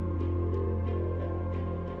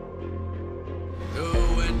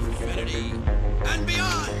eternity and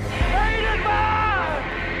beyond. Rated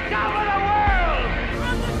man! Top of the world!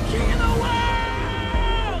 I'm the king of the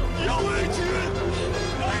world! Yo, Adrian!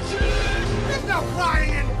 There's no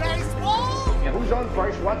flying in baseball! Yeah, who's on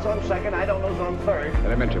first, what's on second, I don't know who's on third.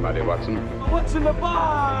 Elementary, my dear Watson. What's in the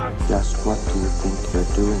box? Just what do you think you're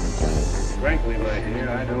doing, Dave? Frankly, my dear,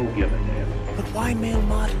 I don't give a damn. But why male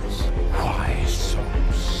models? Why so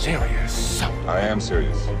serious? I am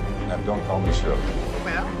serious. And don't call me Shirley.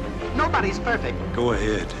 Well, nobody's perfect. Go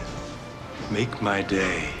ahead. Make my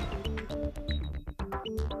day.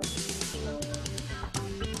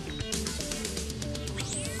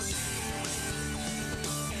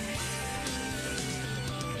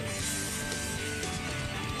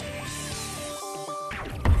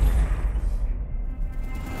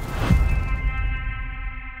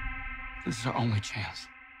 This is our only chance.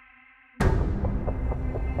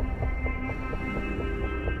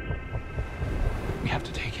 We have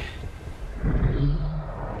to take it.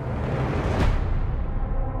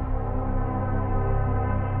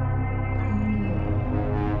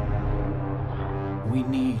 We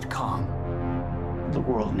need Kong. The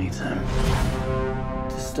world needs him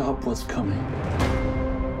to stop what's coming.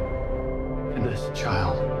 And this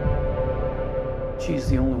child, she's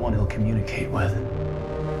the only one he'll communicate with.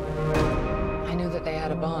 I knew that they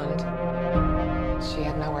had a bond. She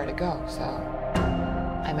had nowhere to go, so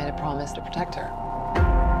I made a promise to protect her.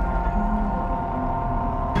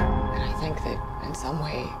 And I think that in some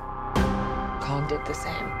way, Kong did the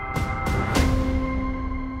same.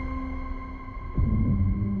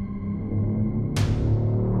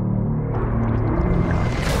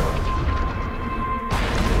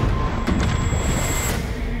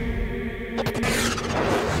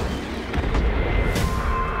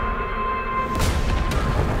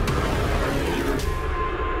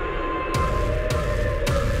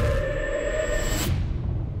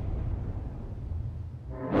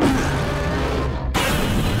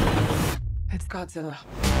 It's Godzilla.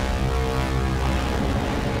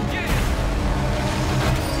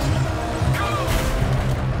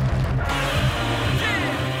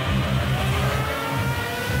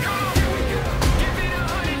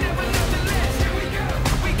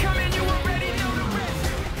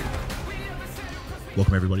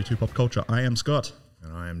 Welcome everybody to Pop Culture. I am Scott.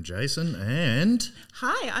 And I am Jason, and...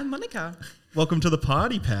 Hi, I'm Monica. Welcome to the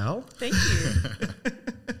party, pal. Thank you.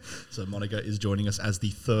 So Monica is joining us as the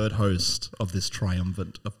third host of this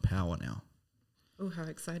triumvirate of power now. Oh, how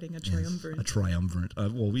exciting, a triumvirate. Yes, a triumvirate.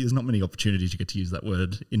 Well, there's not many opportunities you get to use that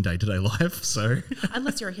word in day-to-day life, so...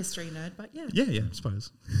 Unless you're a history nerd, but yeah. Yeah, I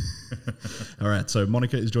suppose. All right, so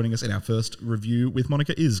Monica is joining us in our first review with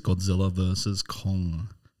Monica is Godzilla vs. Kong,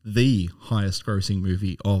 the highest grossing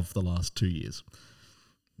movie of the last 2 years.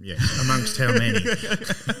 Yes, amongst how many?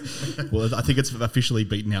 Well, I think it's officially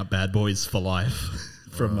beaten out Bad Boys for Life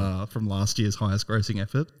from last year's highest grossing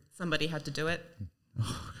effort. Somebody had to do it.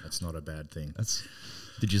 That's not a bad thing.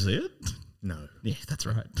 Did you see it? No. Yeah, that's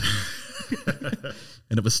right.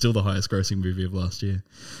 And it was still the highest grossing movie of last year.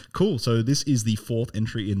 Cool. So this is the fourth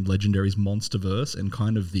entry in Legendary's Monsterverse and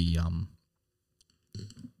kind of the...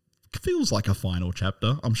 feels like a final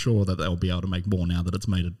chapter. I'm sure that they'll be able to make more now that it's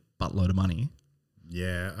made a buttload of money.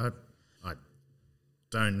 Yeah, I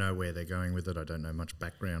don't know where they're going with it. I don't know much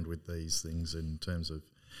background with these things in terms of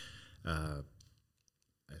a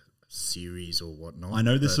series or whatnot. I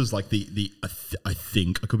know this was like I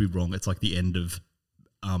think, I could be wrong, it's like the end of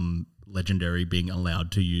Legendary being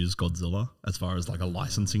allowed to use Godzilla as far as like a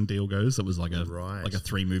licensing deal goes. It was like a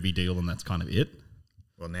 3-movie deal and that's kind of it.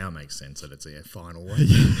 Well, now it makes sense that it's their final one.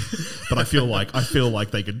 But I feel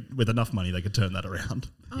like they could, with enough money, they could turn that around.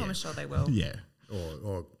 Oh, yeah. I'm sure they will. Yeah.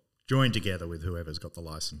 Or join together with whoever's got the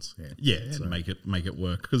license. Yeah, so. And make it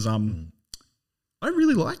work. Because I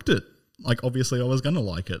really liked it. Like, obviously, I was going to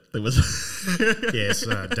like it. There was... Yes,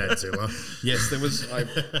 Dadzilla. Yes, there was... I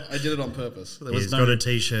did it on purpose. He's got a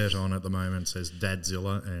T-shirt on at the moment, says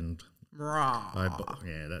Dadzilla, and... Rah.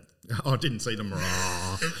 I didn't see them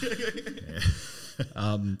rah.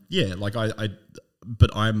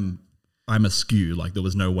 But I'm askew. Like, there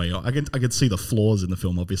was no way I could see the flaws in the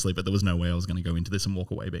film, obviously, but there was no way I was going to go into this and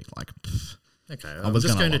walk away being like, pfft. Okay, I'm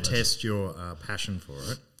just going to test your passion for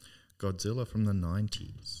it. Godzilla from the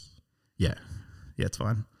 90s. Yeah, it's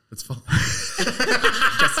fine. It's fine.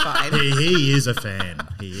 Just fine. He is a fan.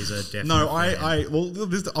 He is a definite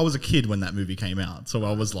fan. I was a kid when that movie came out, so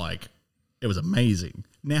I was like, it was amazing.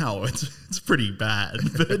 Now it's pretty bad,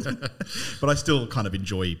 but I still kind of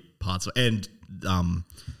enjoy parts of it. And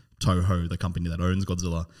Toho, the company that owns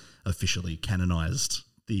Godzilla, officially canonized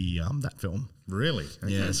that film. Really?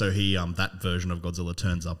 Okay. Yeah, so he that version of Godzilla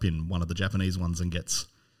turns up in one of the Japanese ones and gets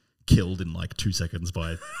killed in like 2 seconds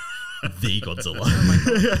by the Godzilla.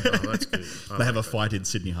 Oh, that's good. They have a fight in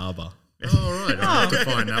Sydney Harbour. Oh, right. I have to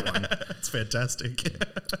find that one. It's fantastic.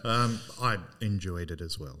 I enjoyed it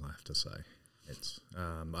as well, I have to say. It's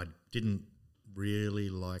I didn't really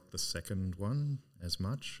like the second one as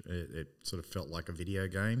much. It sort of felt like a video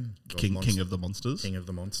game. King of the Monsters? King of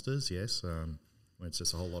the Monsters, yes. Where it's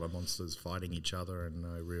just a whole lot of monsters fighting each other and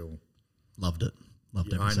no real... Loved it.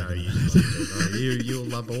 Loved every I know second you of it. loved it. Oh, you'll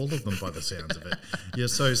love all of them by the sounds of it. You're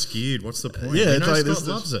so skewed. What's the point? Yeah, you it's know like Scott this-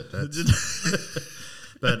 loves it.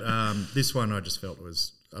 But this one I just felt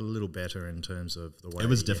was a little better in terms of the way It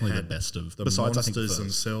was you definitely the had best of... the besides, I think, monsters first.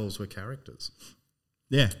 themselves were characters,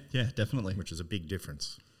 Yeah, definitely. which is a big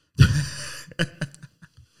difference.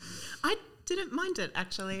 I didn't mind it,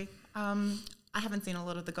 actually. I haven't seen a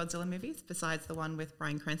lot of the Godzilla movies besides the one with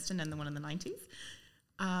Bryan Cranston and the one in the 90s.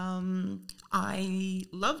 I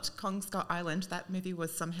loved Kong Skull Island. That movie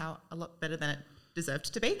was somehow a lot better than it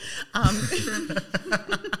deserved to be.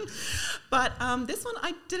 But this one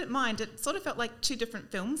I didn't mind. It sort of felt like two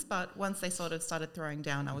different films, but once they sort of started throwing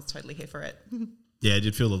down, I was totally here for it. Yeah, it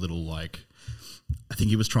did feel a little like... I think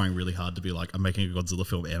he was trying really hard to be like, I'm making a Godzilla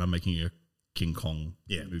film and I'm making a King Kong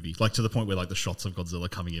movie. Like to the point where like the shots of Godzilla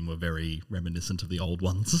coming in were very reminiscent of the old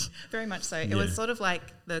ones. Very much so. It was sort of like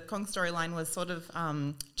the Kong storyline was sort of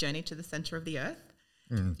Journey to the Center of the Earth.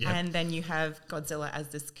 Yeah. And then you have Godzilla as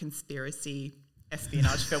this conspiracy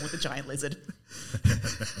espionage film with a giant lizard.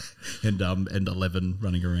 and 11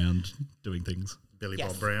 running around doing things. Billy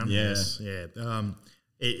Yes. Bob Brown. Yeah. Yes, yeah.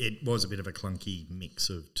 It was a bit of a clunky mix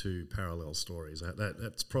of two parallel stories.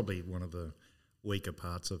 That's probably one of the weaker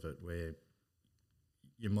parts of it, where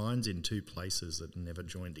your mind's in two places that never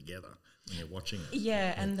join together when you're watching it.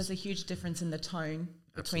 Yeah, and there's a huge difference in the tone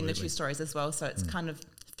between the two stories as well. So it's kind of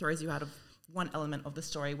throws you out of one element of the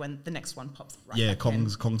story when the next one pops right back in.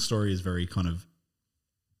 Kong's story is very kind of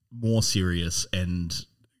more serious, and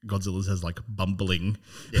Godzilla's has like bumbling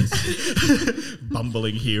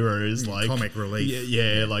heroes, like comic relief.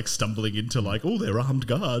 Yeah, like stumbling into like, oh, they're armed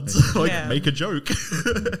guards, like Yeah. make a joke.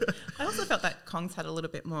 I also felt that Kong's had a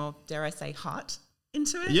little bit more, dare I say, heart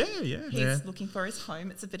into it. Yeah. He's looking for his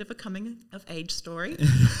home. It's a bit of a coming of age story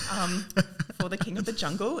for the King of the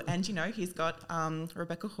Jungle. And, you know, he's got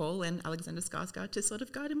Rebecca Hall and Alexander Skarsgård to sort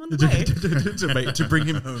of guide him on the way. to bring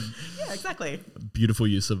him home. Yeah, exactly. Beautiful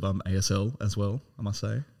use of ASL as well, I must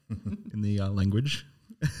say, in the language.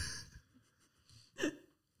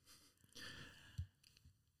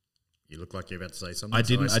 You look like you're about to say something. I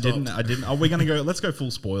didn't. Oh, we're going to go, let's go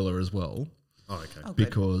full spoiler as well. Oh, okay. Oh, good.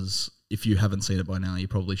 Because if you haven't seen it by now, you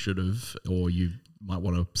probably should have, or you might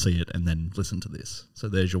want to see it and then listen to this. So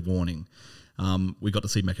there's your warning. We got to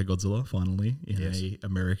see Mechagodzilla finally in a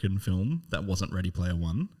American film that wasn't Ready Player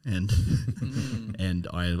One, and and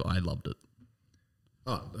I loved it.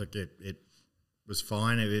 Oh, look, it was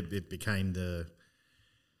fine. It became the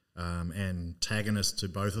antagonist to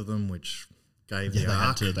both of them, which gave the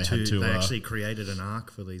arc. They actually created an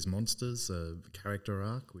arc for these monsters, a character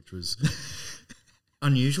arc, which was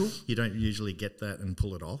unusual. You don't usually get that and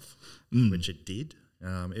pull it off, which it did.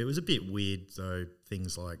 It was a bit weird, though.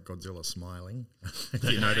 Things like Godzilla smiling. If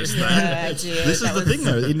you noticed that. This is the thing,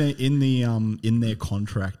 though. In their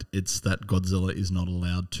contract, it's that Godzilla is not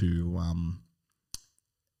allowed to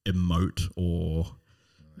emote or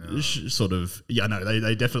sort of. Yeah, no,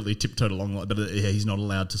 they definitely tiptoed along, but he's not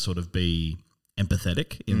allowed to sort of be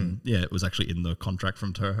empathetic. It was actually in the contract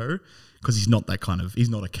from Toho, because he's not that kind of. He's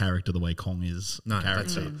not a character the way Kong is. No, a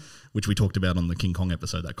character, that's it. which we talked about on the King Kong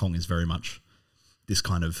episode. That Kong is very much this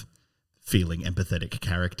kind of feeling empathetic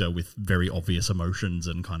character with very obvious emotions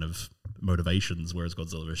and kind of motivations, whereas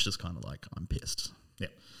Godzilla is just kind of like, I'm pissed. Yeah.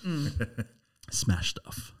 Smash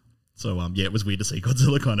stuff. So, it was weird to see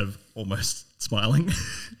Godzilla kind of almost smiling.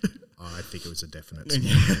 I think it was a definite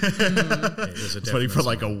smile. It was a It's waiting for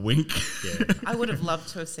like a wink. Yeah. I would have loved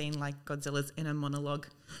to have seen like Godzilla's inner monologue,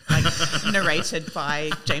 like narrated by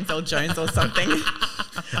James L. Jones or something,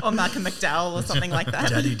 or Malcolm McDowell or something like that.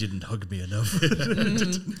 Daddy didn't hug me enough.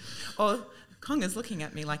 Or Kong is looking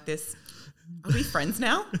at me like this. Are we friends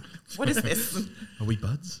now? What is this? Are we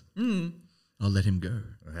buds? I'll let him go.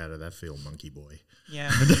 How did that feel, Monkey Boy?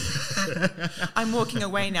 Yeah. I'm walking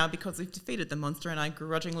away now because we've defeated the monster and I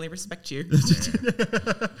grudgingly respect you.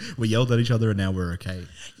 We yelled at each other and now we're okay.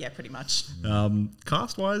 Yeah, pretty much.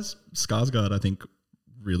 Cast-wise, Skarsgård, I think,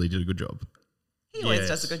 really did a good job. He always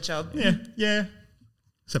does a good job. Yeah.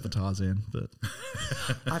 Except for Tarzan, but...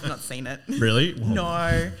 I've not seen it. Really? Whoa.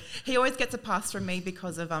 No. He always gets a pass from me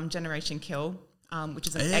because of Generation Kill. which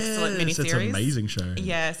is an excellent miniseries. It's an amazing show.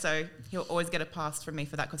 Yeah, so he'll always get a pass from me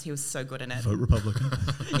for that because he was so good in it. Vote Republican.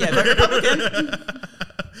 Yeah, vote Republican.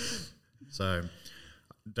 So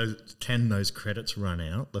can those credits run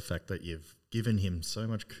out? The fact that you've given him so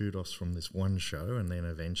much kudos from this one show and then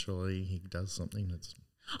eventually he does something that's...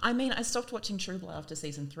 I mean, I stopped watching True Blood after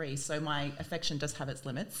season 3, so my affection does have its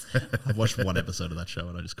limits. I've watched one episode of that show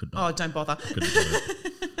and I just could not. Oh, don't bother. Couldn't do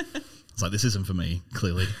it. It's like, this isn't for me,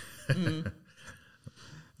 clearly.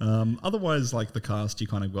 Otherwise, like the cast, you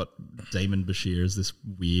kind of got Damon Bashir as this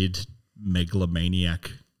weird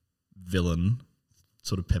megalomaniac villain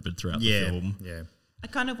sort of peppered throughout the film. Yeah. I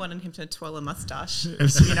kind of wanted him to twirl a mustache.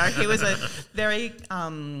 You know, he was a very...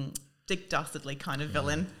 Dick Dastardly kind of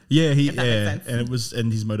villain. Yeah, and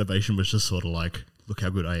his motivation was just sort of like, look how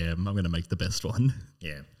good I am. I'm going to make the best one.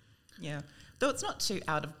 Yeah. Though it's not too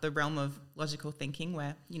out of the realm of logical thinking,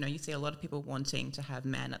 where you see a lot of people wanting to have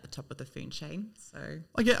man at the top of the food chain. So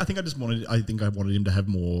I think I wanted him to have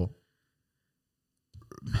more,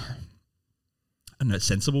 I don't know,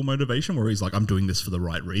 sensible motivation, where he's like, I'm doing this for the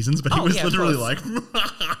right reasons, but he was literally like,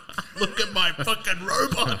 look at my fucking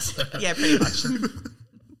robots. Yeah, pretty much.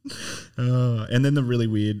 And then the really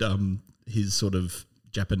weird, his sort of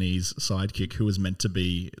Japanese sidekick, who was meant to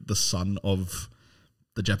be the son of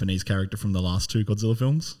the Japanese character from the last 2 Godzilla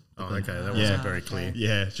films. Oh, okay, that wasn't very clear.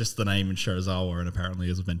 Yeah, just the name in Shirazawa, and apparently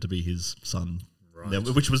is meant to be his son, right.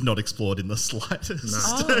 Which was not explored in the slightest. No.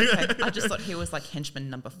 Oh, okay. I just thought he was like henchman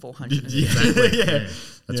number 400. Exactly. Yeah.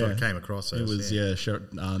 That's what it came across as. It was,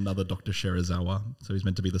 another Dr. Shirazawa. So he's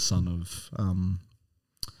meant to be the son of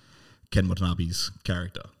Ken Watanabe's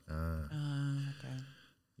character.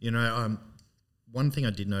 Okay. One thing I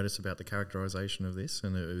did notice about the characterization of this,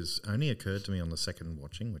 and it was only occurred to me on the second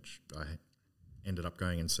watching, which I ended up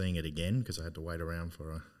going and seeing it again because I had to wait around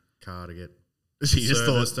for a car to get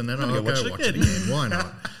serviced, and then I'll go watch it again. Why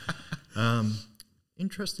not?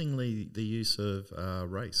 Interestingly, the use of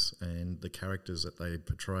race and the characters that they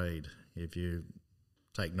portrayed, if you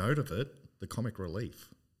take note of it, the comic relief,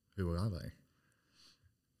 who are they?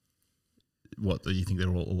 What, do you think they're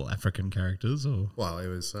all African characters? Or? Well, it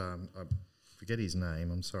was, I forget his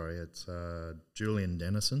name, I'm sorry, it's Julian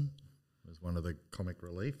Dennison was one of the comic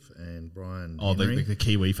relief, and Brian Henry. The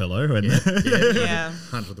Kiwi fellow. And yeah.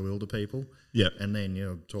 Hunt for the Wilder People. Yep. And then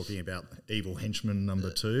you're talking about Evil Henchman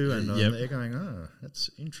number 2, and they're going, that's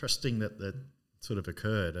interesting that sort of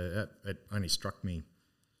occurred. It only struck me,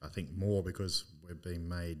 I think, more because we're being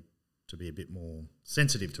made to be a bit more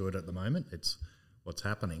sensitive to it at the moment. It's what's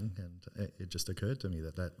happening, and it just occurred to me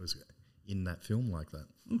that was in that film like that.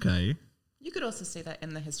 Okay. You could also see that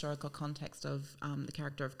in the historical context of the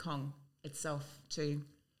character of Kong itself too,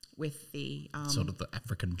 with the... sort of the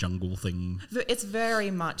African jungle thing. It's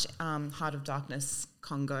very much Heart of Darkness,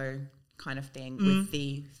 Congo kind of thing, with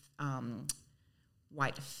the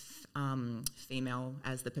white female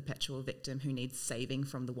as the perpetual victim who needs saving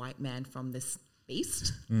from the white man from this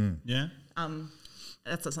beast. Yeah.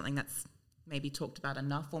 That's not something that's maybe talked about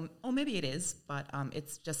enough, or maybe it is, but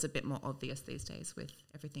it's just a bit more obvious these days with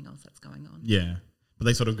everything else that's going on. Yeah. But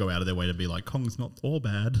they sort of go out of their way to be like, Kong's not all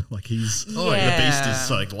bad. Like the beast is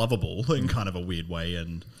like lovable in kind of a weird way,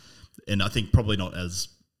 and I think probably not as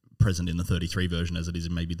present in the 33 version as it is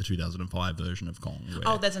in maybe the 2005 version of Kong.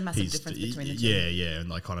 There's a massive difference between the two. Yeah, and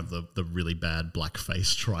like kind of the really bad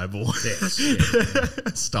blackface tribal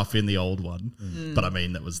stuff in the old one. But I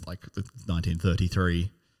mean, that was like the 1933.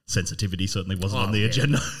 Sensitivity certainly wasn't on the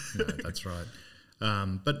agenda. No, that's right.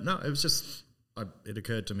 But no, it was just... it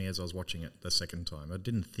occurred to me as I was watching it the second time. I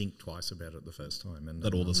didn't think twice about it the first time. And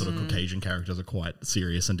that all the sort of Caucasian characters are quite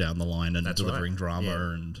serious and down the line and delivering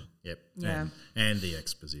drama and... Yep. Yeah. And the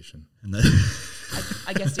exposition. And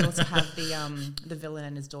I guess you also have the villain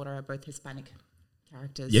and his daughter are both Hispanic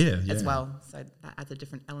characters as well. So that adds a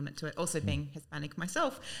different element to it. Also being Hispanic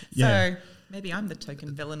myself. So maybe I'm the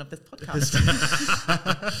token villain of this podcast.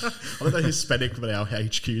 I don't know Hispanic, but our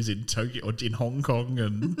HQ's in Tokyo or in Hong Kong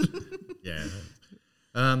and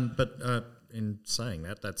but in saying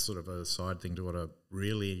that, that's sort of a side thing to what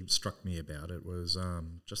really struck me about it was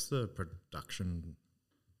just the production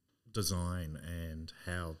design and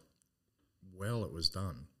how well it was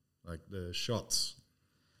done. Like the shots.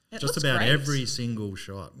 Just about great. Every single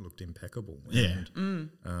shot looked impeccable. Yeah.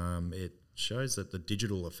 And it shows that the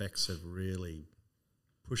digital effects have really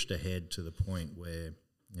pushed ahead to the point where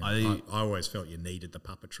I always felt you needed the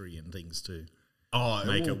puppetry and things to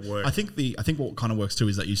make it work. I think what kind of works too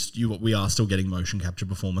is that we are still getting motion capture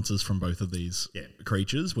performances from both of these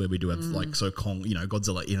creatures, where we do have like Kong,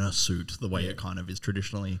 Godzilla in a suit, the way it kind of is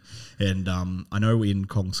traditionally. And I know in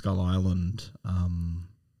Kong Skull Island,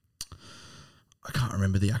 I can't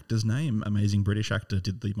remember the actor's name. Amazing British actor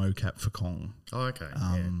did the mocap for Kong. Oh, okay.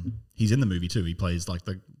 He's in the movie too. He plays like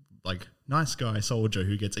the nice guy soldier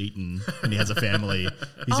who gets eaten and he has a family.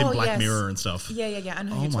 He's in Black Mirror and stuff. Yeah. I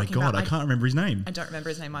know who Oh you're my talking god, about. I can't remember his name. I don't remember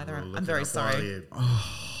his name either. We'll I'm very sorry.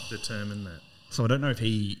 Determine that. So I don't know if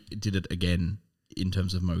he did it again in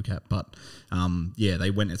terms of mocap, but they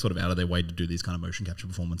went sort of out of their way to do these kind of motion capture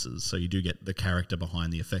performances. So you do get the character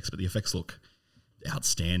behind the effects, but the effects look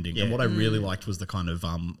outstanding. Yeah. And what I really liked was the kind of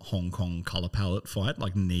Hong Kong color palette fight,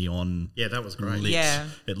 like neon. Yeah, that was great. Lit. Yeah.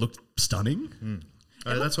 It looked stunning.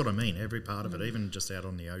 That's what I mean. Every part of it, even just out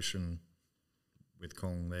on the ocean with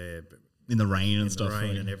Kong there. In the rain and stuff. In the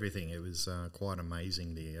rain and everything. It was quite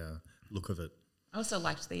amazing, the look of it. I also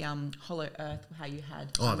liked the Hollow Earth, how you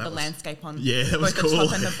had the landscape on that was both cool. the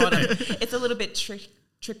top and the bottom. It's a little bit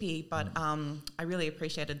trippy, but I really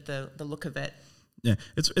appreciated the look of it. Yeah,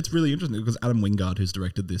 it's really interesting because Adam Wingard, who's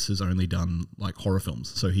directed this, has only done like horror films.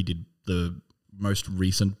 So he did the most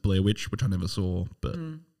recent Blair Witch, which I never saw, but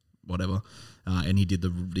whatever. And he did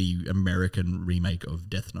the American remake of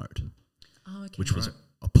Death Note, which was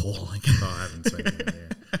appalling. Oh, I haven't seen it.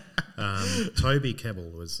 Yeah. Toby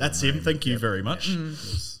Kebbell was. That's him. Thank you very much.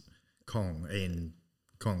 Was Kong in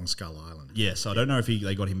Kong Skull Island. Yeah, so I don't know if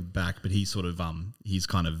they got him back, but he's sort of he's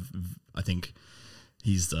kind of, I think.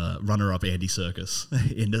 He's the runner-up Andy Serkis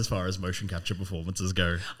in as far as motion capture performances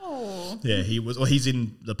go. Oh, yeah, he was. Well, he's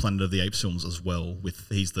in the Planet of the Apes films as well.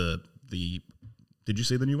 He's the. Did you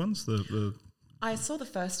see the new ones? I saw the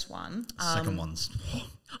first one. Second one's.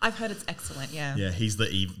 I've heard it's excellent. Yeah. Yeah, he's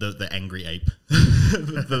the angry ape.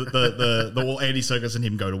 the Andy Serkis and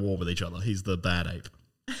him go to war with each other. He's the bad ape.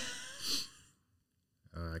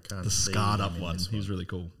 I can't. The scarred up one. He's really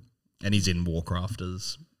cool, and he's in Warcraft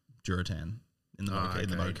as Duratan. In the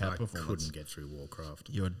mocap performance. I couldn't get through Warcraft.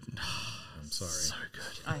 I'm sorry. So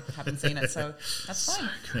good. I haven't seen it, so that's fine.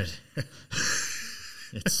 Good.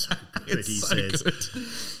 It's so good, it's he so says.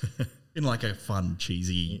 Good. In like a fun,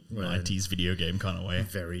 cheesy 90s video game kind of way.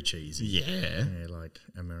 Very cheesy. Yeah. Like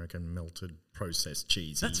American melted processed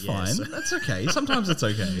cheesy. That's fine. That's okay. Sometimes it's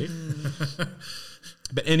okay.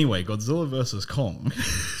 But anyway, Godzilla versus Kong.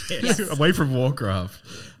 Yes. Away from Warcraft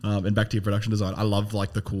and back to your production design. I love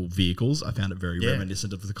like the cool vehicles. I found it very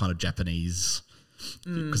reminiscent of the kind of Japanese,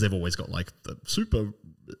 because they've always got like the super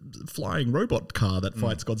flying robot car that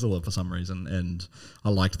fights Godzilla for some reason, and I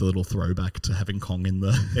liked the little throwback to having Kong in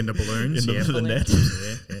the balloons, in the net.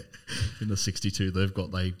 Yeah. In the 62, they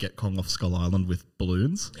get Kong off Skull Island with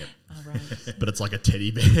balloons. Yep. Oh, right. But it's like a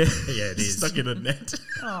teddy bear. Yeah, it is stuck in a net.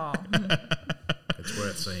 Oh. It's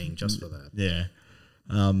worth seeing just for that. Yeah.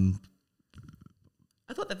 I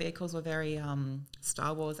thought the vehicles were very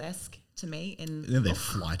Star Wars-esque to me. Their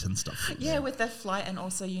flight and stuff. Yeah, with their flight and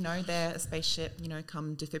also, their spaceship,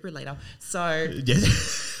 come defibrillator. So,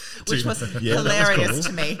 which was hilarious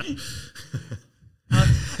to me.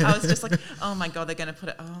 I was just like, oh my God, they're going to put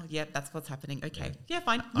it. Oh, yeah, that's what's happening. Okay. Yeah,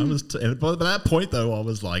 fine. By that point, though, I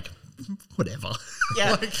was like, whatever.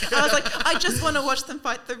 Yeah. I was like, I just want to watch them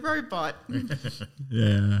fight the robot.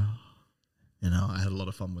 Yeah. I had a lot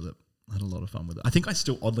of fun with it. I think I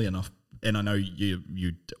still, oddly enough, and I know you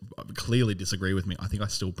clearly disagree with me, I think I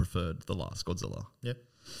still preferred the last Godzilla. Yeah.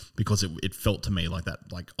 Because it felt to me like that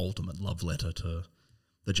ultimate love letter to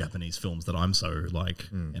the Japanese films that I'm so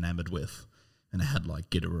enamored with. And it had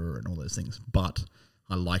Ghidorah and all those things. But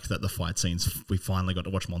I liked that the fight scenes, we finally got to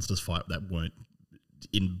watch monsters fight that weren't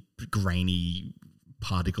in grainy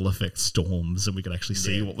particle effect storms, and we could actually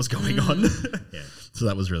see what was going on. Yeah. So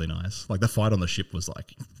that was really nice. The fight on the ship was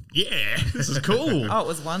this is cool. Oh, it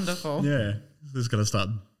was wonderful. Yeah. They're just going to start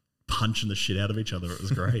punching the shit out of each other. It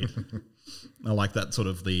was great. I like that sort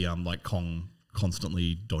of the Kong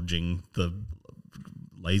constantly dodging the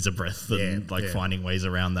laser breath and finding ways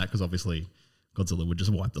around that, because obviously Godzilla would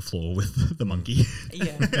just wipe the floor with the monkey.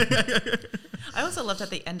 Yeah. I also loved at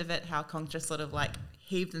the end of it how Kong just sort of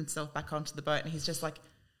heaved himself back onto the boat, and he's just like,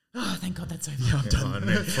 oh, thank God that's over. Yeah, I'm done. And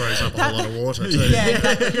then throws up a whole lot of water too. Yeah,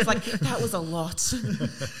 exactly. He's like, that was a lot.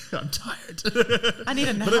 I'm tired. I need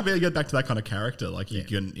a nap. But it get back to that kind of character,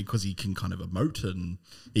 because he can kind of emote and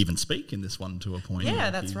even speak in this one to a point. Yeah,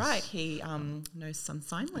 that's right. He knows some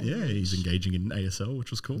sign language. Yeah, he's engaging in ASL,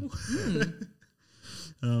 which was cool.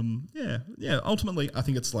 Ultimately, I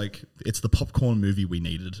think it's the popcorn movie we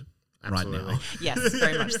needed. Absolutely. Right now. Yes,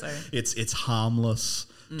 very much so. It's harmless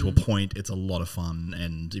to a point. It's a lot of fun,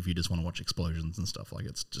 and if you just want to watch explosions and stuff,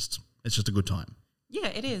 it's just a good time. Yeah,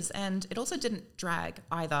 it is, and it also didn't drag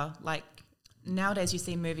either. Nowadays, you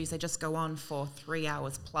see movies, they just go on for 3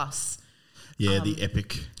 hours plus. Yeah, the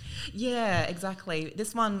epic. Yeah, exactly.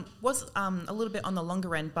 This one was a little bit on the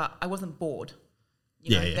longer end, but I wasn't bored.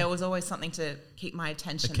 You know, there was always something to keep my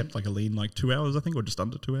attention. It kept like a lean 2 hours, I think, or just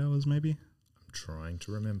under 2 hours, maybe. I'm trying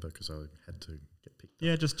to remember because I had to get picked up.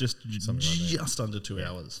 Yeah, just under 2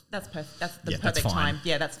 hours. That's perfect. That's the perfect time.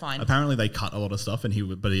 Yeah, that's fine. Apparently, they cut a lot of stuff, and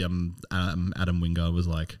Adam Wingard was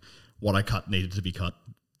like, "What I cut needed to be cut.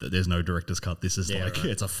 There's no director's cut. This is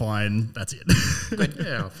it's a fine. That's it." Good.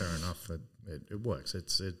 Yeah, fair enough. It works.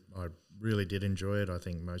 I really did enjoy it. I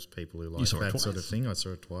think most people who like that sort of thing, I saw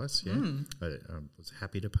it twice. Yeah, I was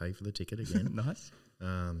happy to pay for the ticket again. Nice.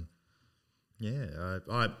 I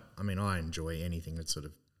enjoy anything that's sort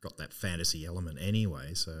of got that fantasy element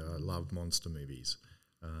anyway. So I love monster movies.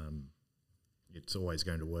 It's always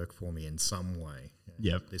going to work for me in some way.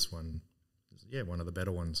 Yeah, this one, one of the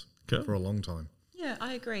better ones for a long time. Yeah,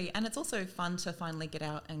 I agree. And it's also fun to finally get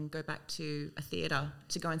out and go back to a theatre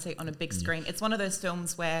to go and see it on a big screen. It's one of those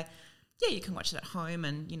films where, you can watch it at home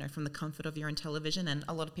and, from the comfort of your own television, and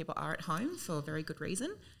a lot of people are at home for a very good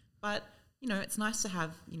reason. But, it's nice to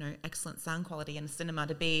have, excellent sound quality in a cinema,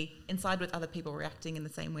 to be inside with other people reacting in the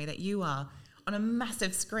same way that you are on a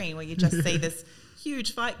massive screen where you just see this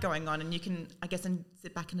huge fight going on, and you can, I guess,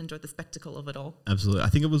 sit back and enjoy the spectacle of it all. Absolutely. I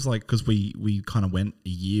think it was because we kind of went a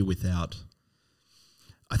year without...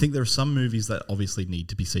 I think there are some movies that obviously need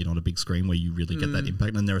to be seen on a big screen where you really get that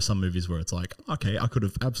impact, and there are some movies where it's like, okay, I could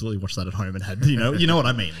have absolutely watched that at home and had, you know what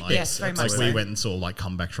I mean? Like, yes, very much so. We went and saw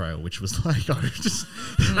Comeback Trail, which was like, thanks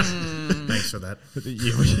for that.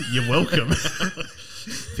 You're welcome.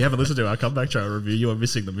 If you haven't listened to our Comeback Trail review, you are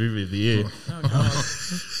missing the movie of the year. Oh God.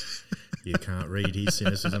 You can't read his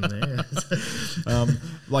cynicism there.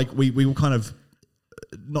 We were kind of,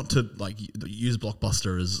 not to use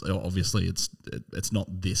Blockbuster as obviously it's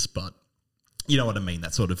not this, but you know what I mean,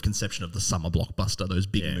 that sort of conception of the summer blockbuster, those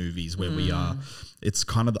big movies where we are, it's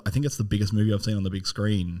kind of, I think it's the biggest movie I've seen on the big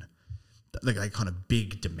screen. That kind of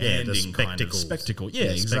big, demanding kind of spectacle. Yeah,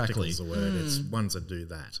 exactly. Spectacle's the word. It's ones that do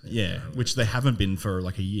that. Yeah, which they haven't been for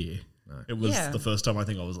a year. No. It was the first time I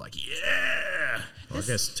think I was like, yeah. Well, I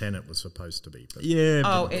guess Tenet was supposed to be, but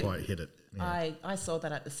didn't quite hit it. Yeah. I saw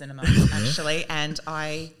that at the cinema actually, and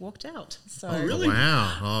I walked out. So really?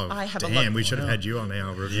 Wow! Oh, I have we should have had you on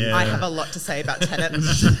our review. Yeah. I have a lot to say about Tenet.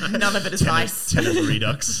 None of it is nice. Tenet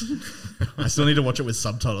Redux. I still need to watch it with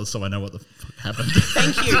subtitles so I know what the fuck happened.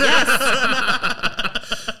 Thank you. Yes.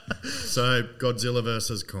 So Godzilla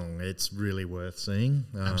vs. Kong, it's really worth seeing.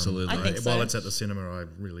 Absolutely. I think so. While it's at the cinema, I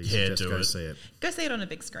really suggest go see it. Go see it on a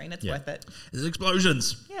big screen. It's worth it. There's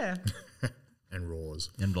explosions. Yeah. And roars.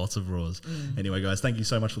 And lots of roars. Anyway, guys, thank you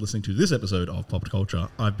so much for listening to this episode of Pop Culture.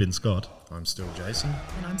 I've been Scott. I'm still Jason.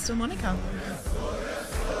 And I'm still Monica.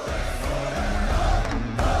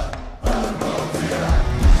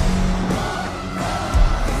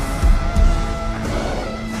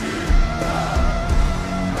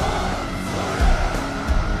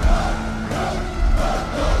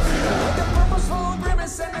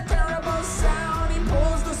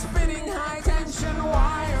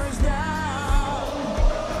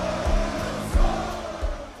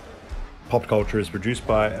 Pop Culture is produced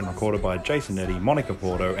by and recorded by Jason Eddy, Monica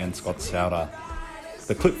Porto, and Scott Souter.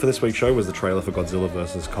 The clip for this week's show was the trailer for Godzilla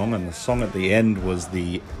vs. Kong, and the song at the end was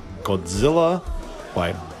the Godzilla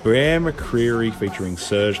by Bear McCreary featuring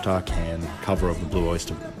Serge Tarkan, cover of the Blue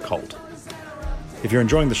Oyster Cult. If you're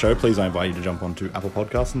enjoying the show, please I invite you to jump onto Apple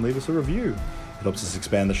Podcasts and leave us a review. It helps us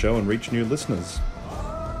expand the show and reach new listeners.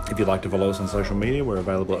 If you'd like to follow us on social media, we're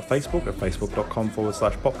available at Facebook at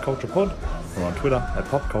facebook.com/popculturepod or on Twitter at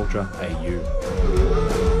popcultureau.